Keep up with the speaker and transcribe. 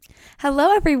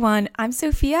Hello, everyone. I'm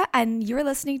Sophia, and you're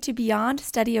listening to Beyond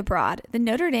Study Abroad, the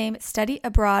Notre Dame Study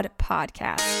Abroad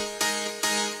podcast.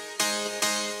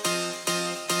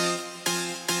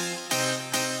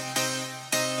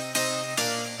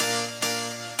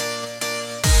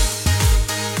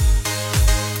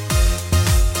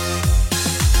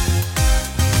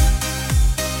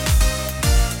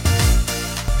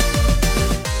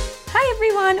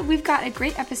 We've got a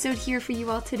great episode here for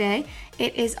you all today.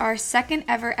 It is our second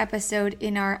ever episode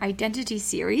in our identity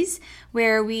series,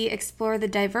 where we explore the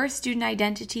diverse student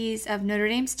identities of Notre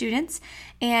Dame students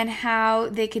and how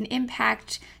they can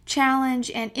impact,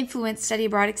 challenge, and influence study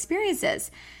abroad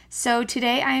experiences. So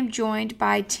today I am joined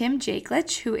by Tim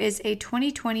Jaklich, who is a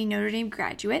 2020 Notre Dame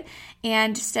graduate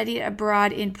and studied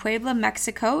abroad in Puebla,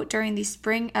 Mexico during the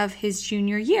spring of his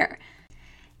junior year.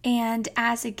 And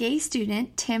as a gay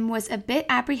student, Tim was a bit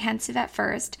apprehensive at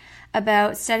first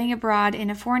about studying abroad in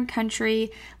a foreign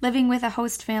country, living with a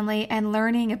host family, and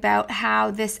learning about how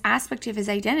this aspect of his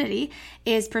identity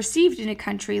is perceived in a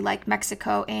country like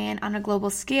Mexico and on a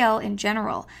global scale in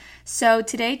general. So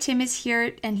today, Tim is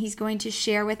here and he's going to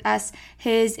share with us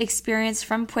his experience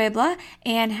from Puebla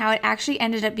and how it actually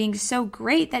ended up being so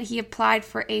great that he applied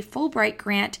for a Fulbright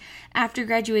grant after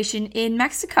graduation in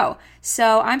Mexico.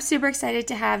 So I'm super excited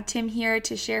to have Tim here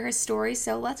to share his story.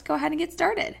 So let's go ahead and get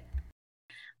started.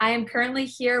 I am currently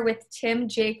here with Tim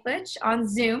Jaklich on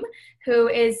Zoom, who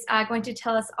is going to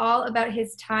tell us all about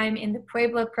his time in the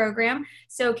Puebla program.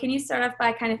 So can you start off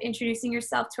by kind of introducing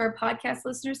yourself to our podcast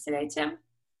listeners today, Tim?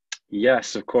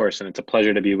 Yes, of course, and it's a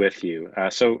pleasure to be with you.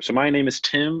 So my name is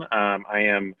Tim. I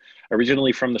am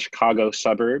originally from the Chicago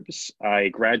suburbs. I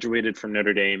graduated from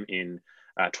Notre Dame in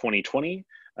 2020.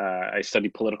 I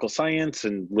studied political science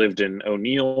and lived in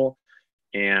O'Neill.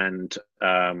 And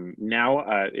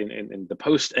now in the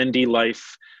post-ND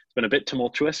life, it's been a bit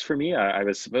tumultuous for me. I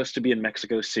was supposed to be in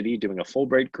Mexico City doing a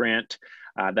Fulbright grant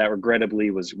that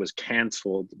regrettably was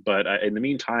canceled. But in the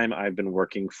meantime, I've been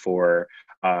working for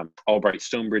Albright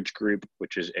Stonebridge Group,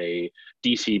 which is a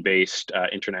DC-based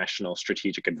international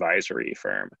strategic advisory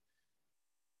firm.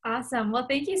 Awesome. Well,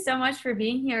 thank you so much for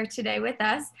being here today with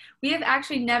us. We have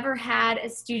actually never had a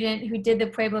student who did the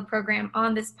Puebla program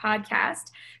on this podcast.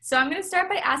 So I'm going to start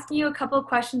by asking you a couple of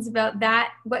questions about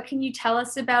that. What can you tell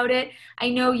us about it? I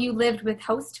know you lived with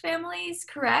host families,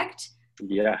 correct?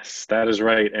 Yes, that is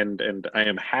right. And I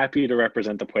am happy to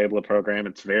represent the Puebla program.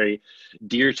 It's very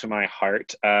dear to my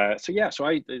heart. So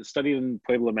I studied in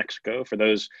Puebla, Mexico. For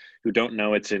those who don't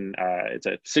know, it's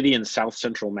a city in south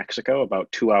central Mexico,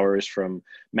 about 2 hours from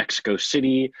Mexico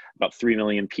City, about 3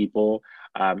 million people.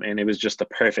 And it was just the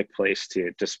perfect place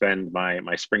to spend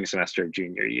my spring semester of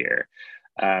junior year.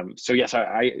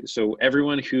 So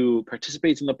everyone who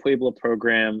participates in the Puebla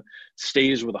program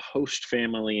stays with a host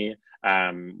family,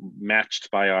 matched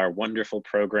by our wonderful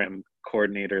program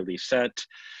coordinator, Lisette.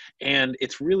 And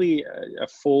it's really a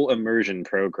full immersion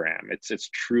program. It's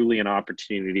truly an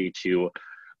opportunity to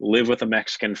live with a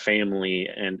Mexican family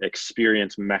and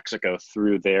experience Mexico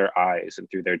through their eyes and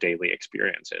through their daily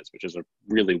experiences, which is a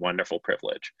really wonderful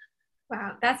privilege.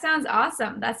 Wow, that sounds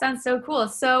awesome. That sounds so cool.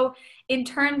 So in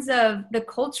terms of the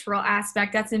cultural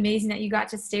aspect, that's amazing that you got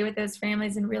to stay with those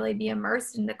families and really be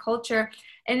immersed in the culture.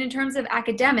 And in terms of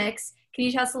academics, can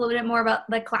you tell us a little bit more about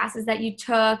the classes that you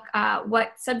took,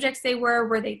 what subjects they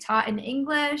were they taught in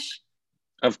English?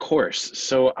 Of course.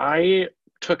 So I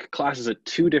took classes at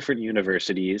two different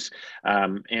universities.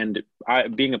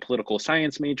 Being a political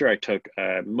science major, I took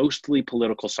mostly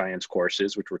political science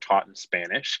courses, which were taught in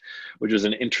Spanish, which was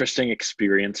an interesting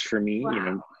experience for me.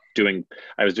 Wow.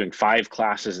 I was doing 5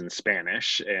 classes in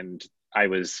Spanish, and I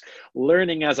was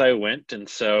learning as I went. And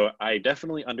so I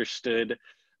definitely understood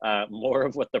more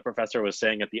of what the professor was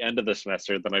saying at the end of the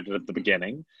semester than I did at the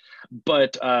beginning.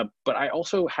 But I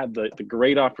also had the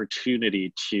great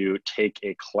opportunity to take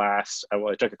a class.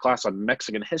 I took a class on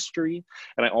Mexican history,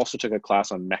 and I also took a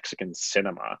class on Mexican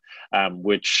cinema,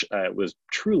 which was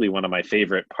truly one of my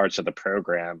favorite parts of the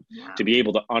program. Wow. To be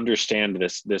able to understand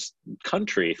this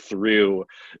country through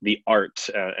the art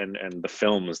and the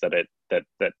films that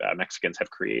Mexicans have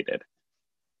created.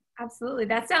 Absolutely.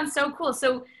 That sounds so cool.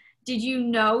 So did you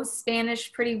know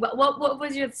Spanish pretty well? What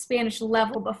was your Spanish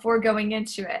level before going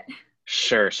into it?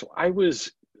 Sure. So I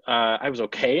was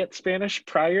okay at Spanish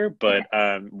prior, but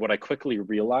what I quickly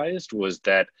realized was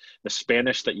that the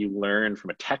Spanish that you learn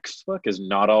from a textbook is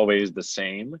not always the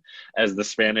same as the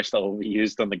Spanish that will be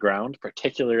used on the ground,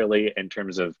 particularly in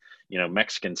terms of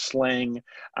Mexican slang.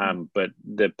 But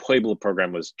the Puebla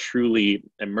program was truly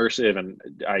immersive, and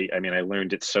I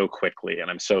learned it so quickly,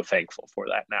 and I'm so thankful for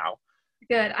that now.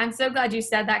 Good. I'm so glad you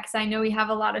said that because I know we have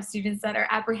a lot of students that are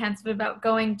apprehensive about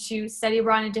going to study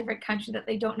abroad in a different country that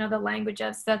they don't know the language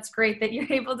of. So that's great that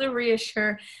you're able to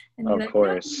reassure and be Of like, no, we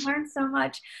course. learned so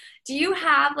much. Do you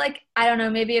have like, I don't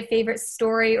know, maybe a favorite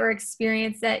story or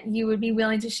experience that you would be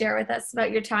willing to share with us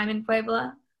about your time in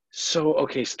Puebla? So,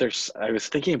 okay, so I was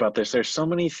thinking about this. There's so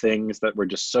many things that were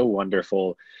just so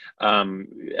wonderful.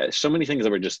 So many things that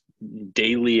were just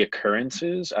daily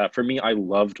occurrences. For me, I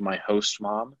loved my host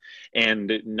mom.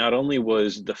 And not only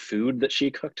was the food that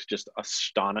she cooked just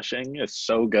astonishing, it's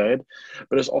so good,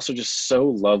 but it's also just so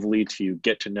lovely to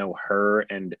get to know her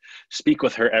and speak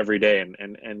with her every day. And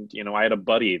I had a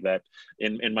buddy that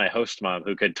in my host mom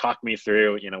who could talk me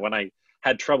through, when I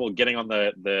had trouble getting on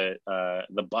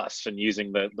the bus and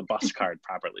using the bus card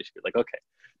properly. She'd be like, "Okay,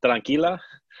 tranquila,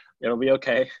 it'll be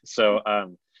okay." So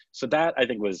that I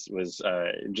think was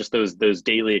just those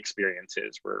daily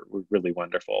experiences were really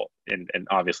wonderful, and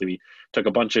obviously we took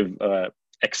a bunch of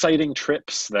exciting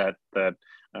trips that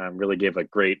really gave a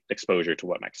great exposure to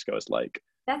what Mexico is like.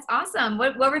 That's awesome.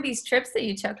 What were these trips that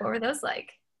you took? What were those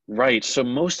like? Right. So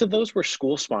most of those were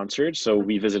school sponsored. So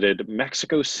we visited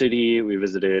Mexico City. We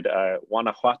visited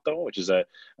Guanajuato, which is a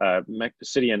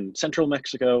city in central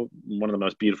Mexico, one of the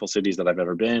most beautiful cities that I've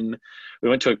ever been. We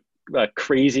went to a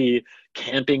crazy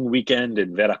camping weekend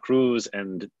in Veracruz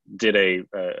and did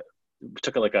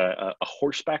took a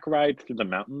horseback ride through the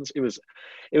mountains. It was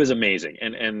amazing.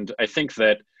 And I think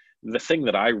that the thing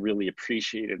that I really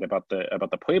appreciated about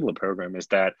the Puebla program is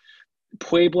that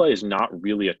Puebla is not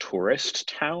really a tourist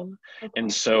town. And Okay.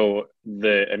 so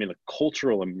the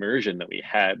cultural immersion that we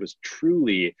had was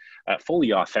truly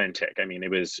fully authentic. I mean, it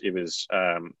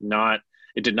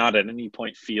did not at any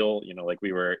point feel, like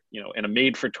we were, in a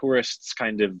made for tourists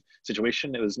kind of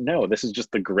situation. It was, no, this is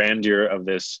just the grandeur of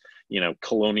this,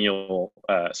 colonial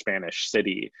Spanish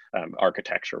city,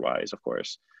 architecture wise, of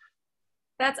course.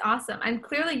 That's awesome. And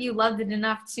clearly you loved it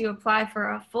enough to apply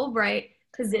for a Fulbright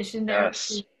position there,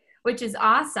 Yes. which is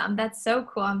awesome. That's so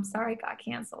cool. I'm sorry it got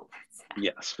canceled.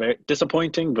 Yes. Very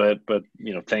disappointing, but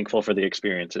thankful for the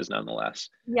experiences nonetheless.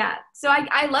 Yeah. So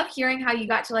I love hearing how you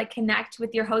got to like connect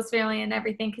with your host family and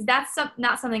everything because that's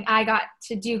not something I got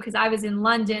to do because I was in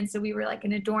London. So we were like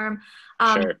in a dorm.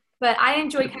 Sure. But I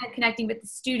enjoy kind of connecting with the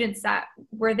students that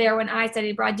were there when I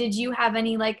studied abroad. Did you have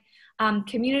any like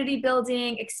community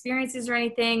building experiences or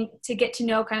anything to get to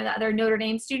know kind of the other Notre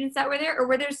Dame students that were there? Or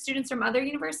were there students from other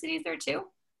universities there too?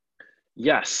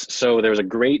 Yes. So there's a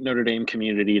great Notre Dame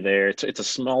community there. It's a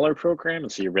smaller program,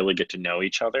 and so you really get to know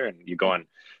each other and you go on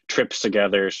trips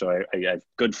together. So I have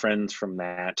good friends from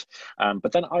that.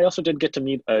 But then I also did get to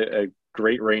meet a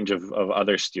great range of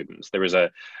other students. There was a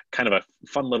kind of a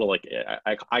fun little, like,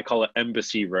 I call it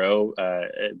Embassy Row,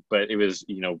 but it was,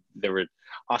 there were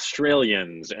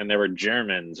Australians and there were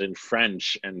Germans and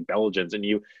French and Belgians, and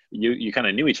you kind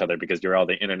of knew each other because you're all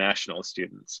the international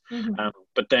students. Mhm.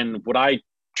 But then what I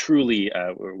truly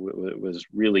was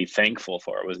really thankful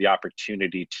for was the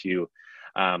opportunity to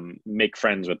make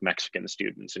friends with Mexican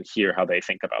students and hear how they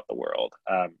think about the world.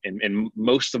 In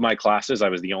most of my classes, I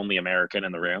was the only American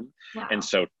in the room, and Wow.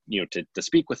 so to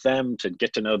speak with them, to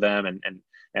get to know them,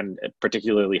 and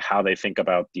particularly how they think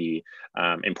about the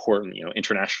important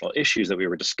international issues that we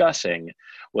were discussing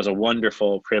was a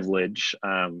wonderful privilege.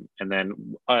 And then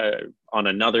on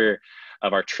another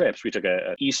of our trips, we took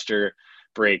a Easter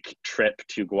break trip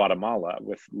to Guatemala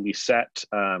with Lisette,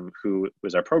 who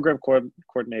was our program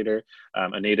coordinator,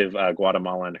 a native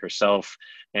Guatemalan herself.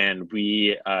 And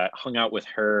we hung out with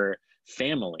her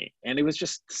family. And it was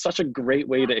just such a great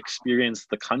way to experience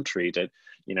the country, to,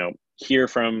 hear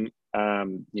from,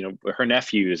 her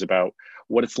nephews about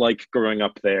what it's like growing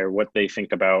up there, what they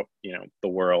think about, the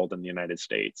world and the United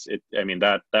States.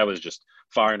 That was just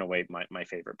far and away my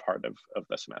favorite part of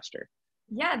the semester.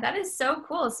 Yeah, that is so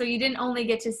cool. So you didn't only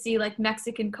get to see like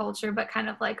Mexican culture, but kind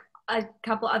of like a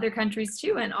couple other countries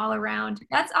too and all around.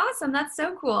 That's awesome. That's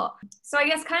so cool. So I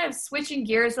guess kind of switching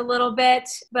gears a little bit,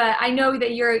 but I know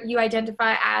that you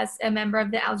identify as a member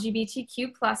of the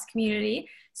LGBTQ plus community.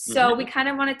 So Mhm. we kind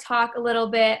of want to talk a little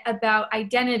bit about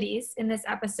identities in this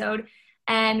episode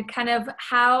and kind of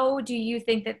how do you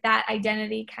think that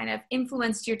identity kind of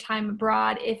influenced your time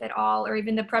abroad, if at all, or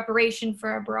even the preparation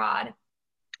for abroad?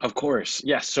 Of course,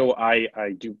 yes. So I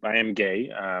am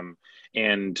gay,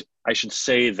 and I should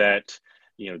say that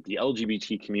the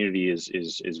LGBT community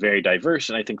is very diverse,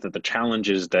 and I think that the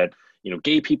challenges that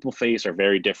gay people face are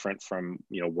very different from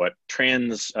what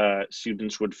trans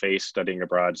students would face studying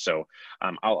abroad. So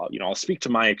I'll speak to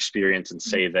my experience and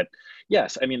say that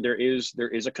yes, I mean there is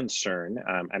a concern,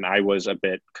 and I was a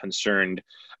bit concerned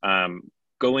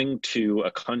going to a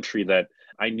country that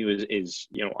I knew is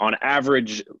on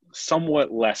average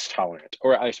somewhat less tolerant,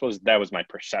 or I suppose that was my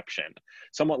perception,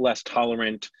 somewhat less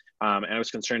tolerant. And I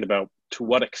was concerned about to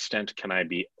what extent can I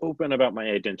be open about my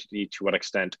identity, to what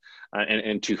extent,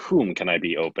 and to whom can I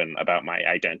be open about my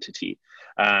identity.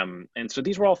 And so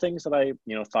these were all things that I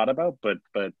thought about, but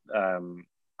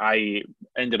I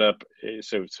ended up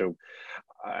so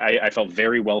I felt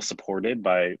very well supported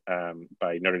by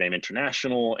Notre Dame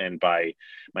International and by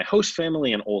my host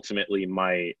family, and ultimately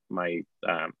my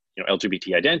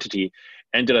LGBT identity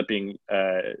ended up being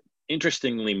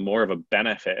interestingly more of a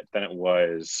benefit than it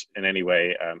was in any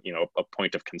way a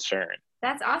point of concern.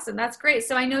 That's awesome. That's great.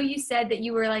 So I know you said that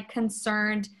you were like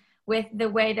concerned with the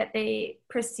way that they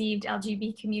perceived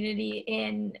LGBT community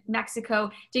in Mexico.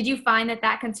 Did you find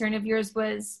that concern of yours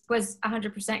was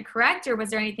 100% correct, or was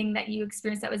there anything that you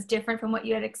experienced that was different from what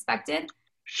you had expected?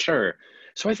 Sure.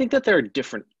 So I think that there are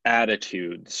different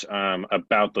attitudes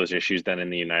about those issues than in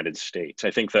the United States.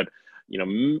 I think that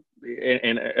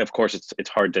and of course it's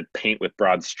hard to paint with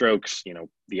broad strokes,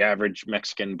 the average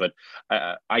Mexican, but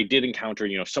I did encounter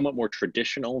somewhat more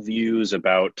traditional views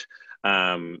about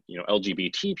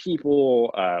LGBT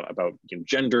people, about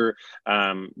gender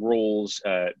roles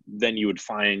than you would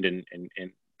find in the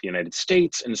United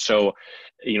States. And so,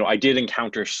 I did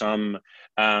encounter some,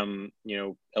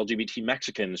 LGBT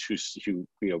Mexicans who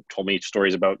told me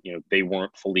stories about, they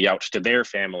weren't fully out to their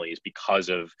families because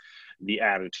of the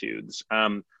attitudes.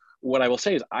 What I will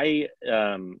say is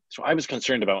so I was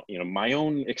concerned about, my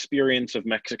own experience of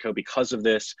Mexico because of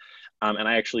this. And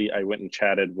I went and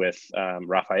chatted with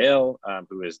Rafael,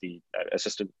 who is the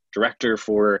assistant director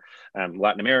for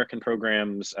Latin American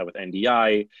programs with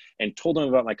NDI, and told him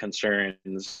about my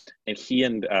concerns. And he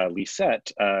and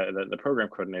Lisette, the program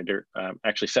coordinator,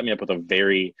 actually set me up with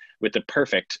the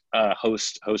perfect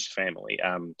host family.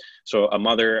 So a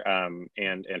mother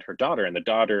and her daughter, and the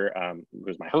daughter, who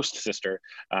was my host sister,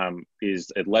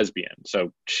 is a lesbian.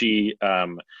 So she,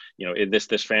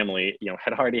 this family,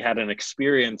 had already had an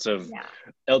experience of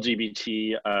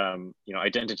LGBT,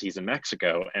 identities in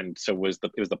Mexico, and so it was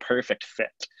the perfect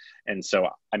fit. And so,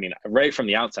 I mean, right from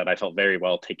the outset, I felt very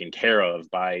well taken care of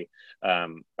by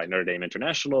Notre Dame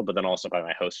International, but then also by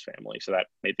my host family. So that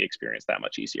made the experience that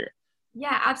much easier.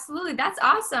 Yeah, absolutely. That's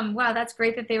awesome. Wow, that's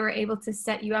great that they were able to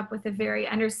set you up with a very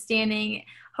understanding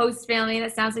host family. And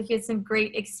it sounds like you had some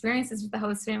great experiences with the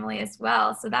host family as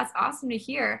well. So that's awesome to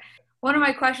hear. One of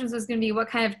my questions was going to be, what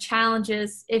kind of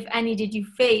challenges, if any, did you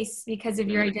face because of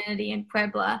your identity in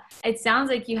Puebla? It sounds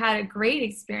like you had a great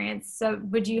experience. So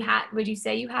would you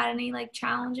say you had any like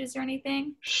challenges or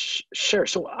anything? Sure.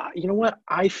 So you know what?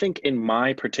 I think in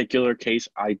my particular case,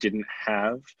 I didn't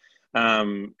have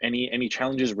any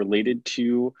challenges related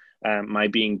to my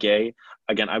being gay.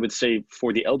 Again, I would say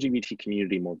for the LGBT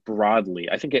community more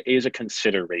broadly, I think it is a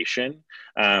consideration,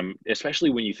 especially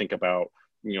when you think about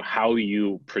how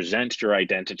you present your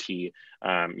identity,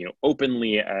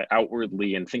 openly,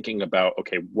 outwardly, and thinking about,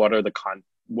 okay, what are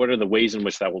the ways in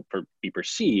which that will be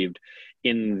perceived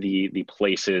in the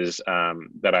places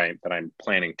that I'm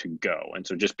planning to go. And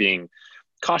so just being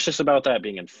cautious about that,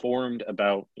 being informed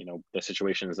about the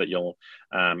situations that you'll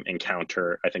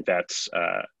encounter, I think that's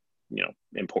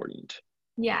important.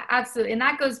 Yeah, absolutely. And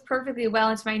that goes perfectly well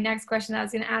into my next question. I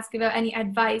was going to ask about any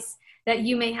advice that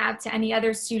you may have to any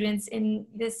other students in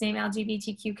the same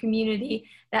LGBTQ community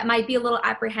that might be a little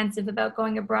apprehensive about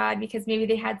going abroad because maybe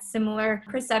they had similar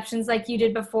perceptions like you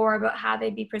did before about how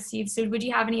they'd be perceived. So would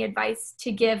you have any advice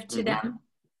to give to them?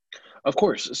 Of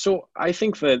course. So I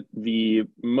think that the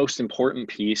most important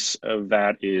piece of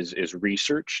that is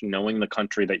research, knowing the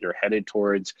country that you're headed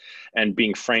towards, and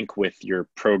being frank with your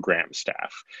program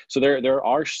staff. So there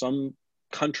are some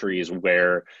countries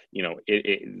where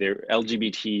their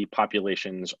LGBT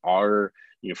populations are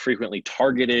frequently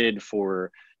targeted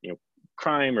for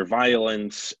crime or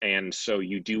violence, and so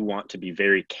you do want to be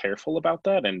very careful about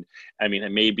that. And I mean,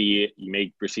 it may be you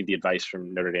may receive the advice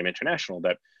from Notre Dame International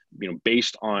that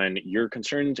based on your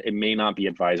concerns, it may not be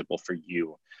advisable for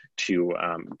you to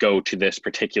go to this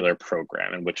particular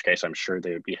program, in which case I'm sure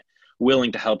they would be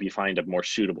willing to help you find a more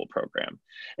suitable program.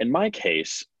 In my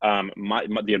case,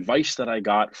 the advice that I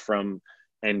got from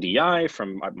NDI,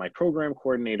 from my program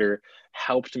coordinator,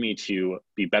 helped me to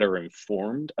be better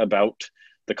informed about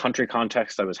the country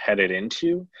context I was headed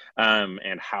into,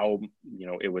 and how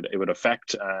it would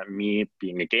affect me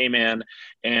being a gay man.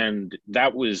 And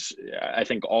that was, I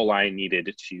think, all I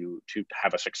needed to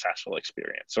have a successful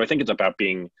experience. So I think it's about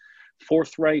being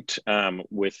forthright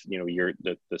with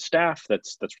the staff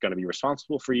that's going to be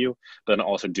responsible for you, but then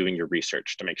also doing your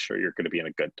research to make sure you're going to be in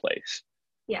a good place.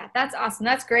 Yeah, that's awesome.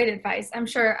 That's great advice. I'm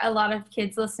sure a lot of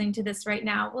kids listening to this right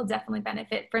now will definitely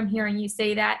benefit from hearing you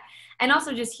say that. And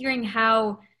also just hearing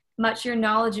how much your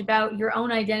knowledge about your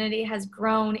own identity has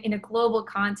grown in a global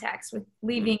context with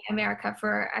leaving America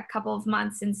for a couple of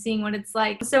months and seeing what it's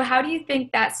like. So how do you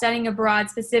think that studying abroad,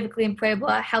 specifically in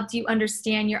Puebla, helped you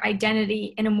understand your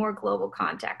identity in a more global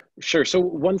context? Sure. So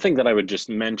one thing that I would just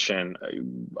mention,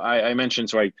 I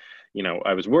mentioned,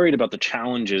 I was worried about the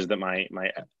challenges that my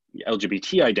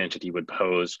LGBT identity would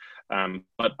pose,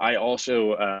 but I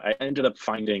also I ended up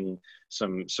finding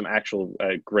some actual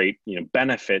great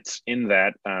benefits in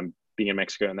that being in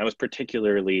Mexico, and that was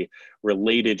particularly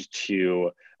related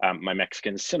to my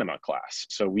Mexican cinema class.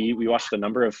 So we watched a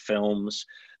number of films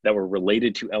that were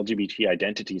related to LGBT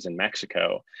identities in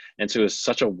Mexico. And so it was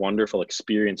such a wonderful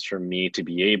experience for me to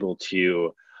be able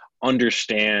to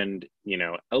understand,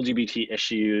 LGBT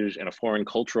issues in a foreign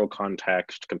cultural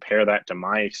context, compare that to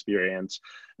my experience.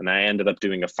 And I ended up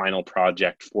doing a final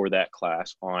project for that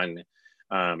class on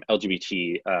the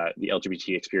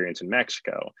LGBT experience in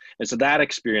Mexico. And so that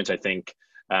experience, I think,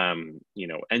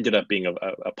 ended up being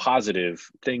a positive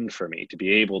thing for me to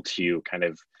be able to kind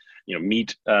of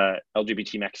meet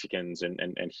LGBT Mexicans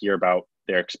and hear about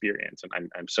their experience.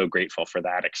 And I'm so grateful for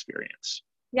that experience.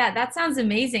 Yeah, that sounds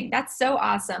amazing. That's so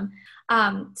awesome.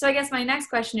 So I guess my next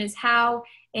question is how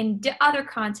in other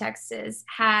contexts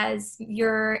has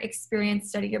your experience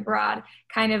studying abroad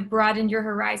kind of broadened your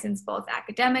horizons, both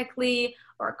academically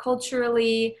or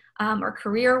culturally or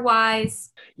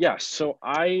career-wise? Yeah, so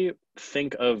I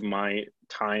think of my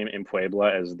time in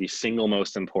Puebla as the single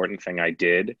most important thing I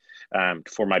did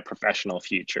for my professional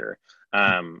future.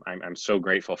 I'm so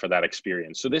grateful for that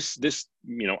experience. So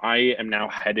I am now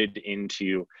headed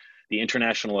into the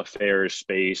international affairs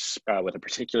space with a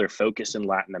particular focus in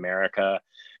Latin America.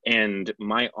 And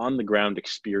my on-the-ground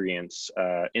experience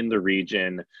in the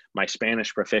region, my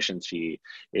Spanish proficiency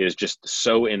is just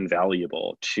so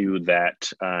invaluable to that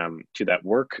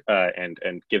work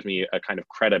and gives me a kind of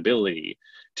credibility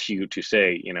to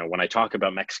say, when I talk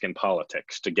about Mexican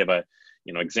politics, to give a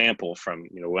example from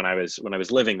when I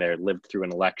was living there, lived through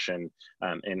an election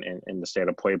in the state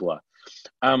of Puebla.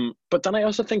 But then I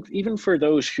also think even for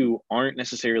those who aren't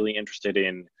necessarily interested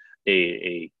in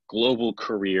a global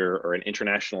career or an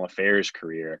international affairs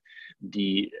career,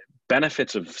 the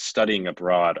benefits of studying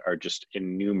abroad are just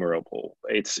innumerable.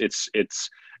 It's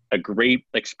a great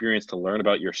experience to learn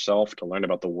about yourself, to learn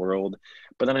about the world,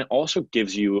 but then it also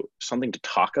gives you something to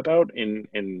talk about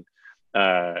in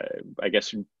I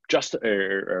guess just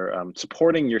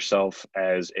supporting yourself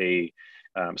as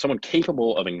someone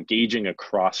capable of engaging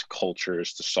across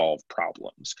cultures to solve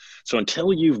problems. So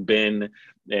until you've been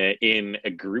in a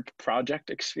group project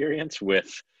experience with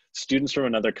students from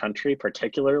another country,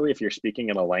 particularly if you're speaking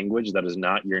in a language that is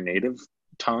not your native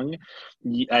tongue,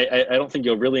 I don't think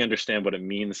you'll really understand what it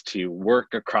means to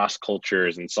work across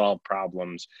cultures and solve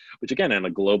problems, which again, in a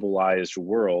globalized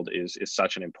world is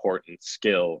such an important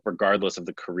skill, regardless of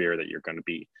the career that you're going to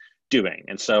be doing.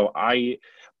 And so I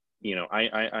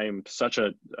am such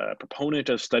a proponent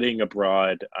of studying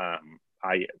abroad.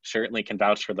 I certainly can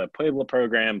vouch for the Puebla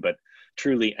program, but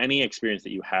truly any experience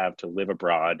that you have to live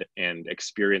abroad and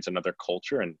experience another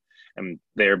culture and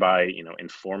thereby,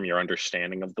 inform your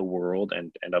understanding of the world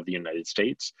and of the United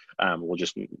States will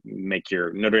just make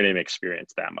your Notre Dame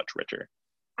experience that much richer.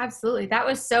 Absolutely. That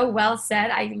was so well said.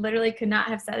 I literally could not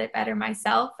have said it better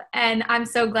myself. And I'm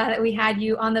so glad that we had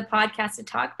you on the podcast to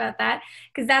talk about that,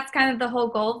 because that's kind of the whole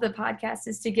goal of the podcast,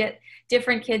 is to get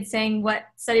different kids saying what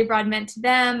study abroad meant to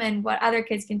them and what other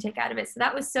kids can take out of it. So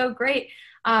that was so great.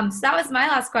 So that was my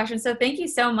last question. So thank you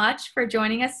so much for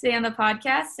joining us today on the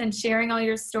podcast and sharing all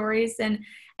your stories and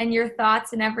your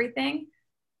thoughts and everything.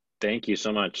 Thank you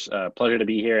so much. Pleasure to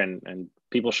be here, and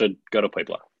people should go to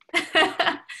Puebla.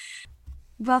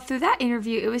 Well, through that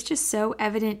interview, it was just so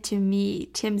evident to me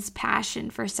Tim's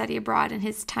passion for study abroad and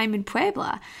his time in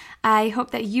Puebla. I hope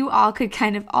that you all could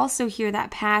kind of also hear that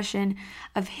passion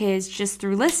of his just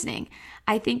through listening.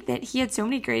 I think that he had so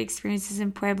many great experiences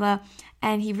in Puebla,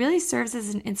 and he really serves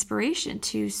as an inspiration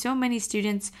to so many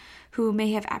students who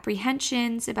may have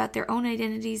apprehensions about their own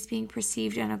identities being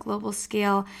perceived on a global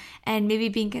scale and maybe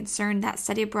being concerned that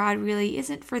study abroad really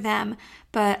isn't for them.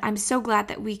 But I'm so glad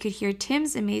that we could hear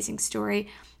Tim's amazing story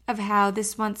of how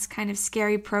this once kind of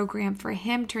scary program for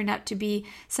him turned out to be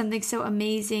something so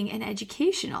amazing and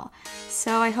educational.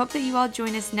 So I hope that you all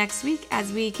join us next week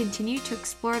as we continue to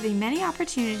explore the many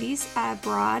opportunities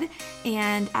abroad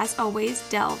and, as always,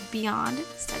 delve beyond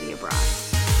study abroad.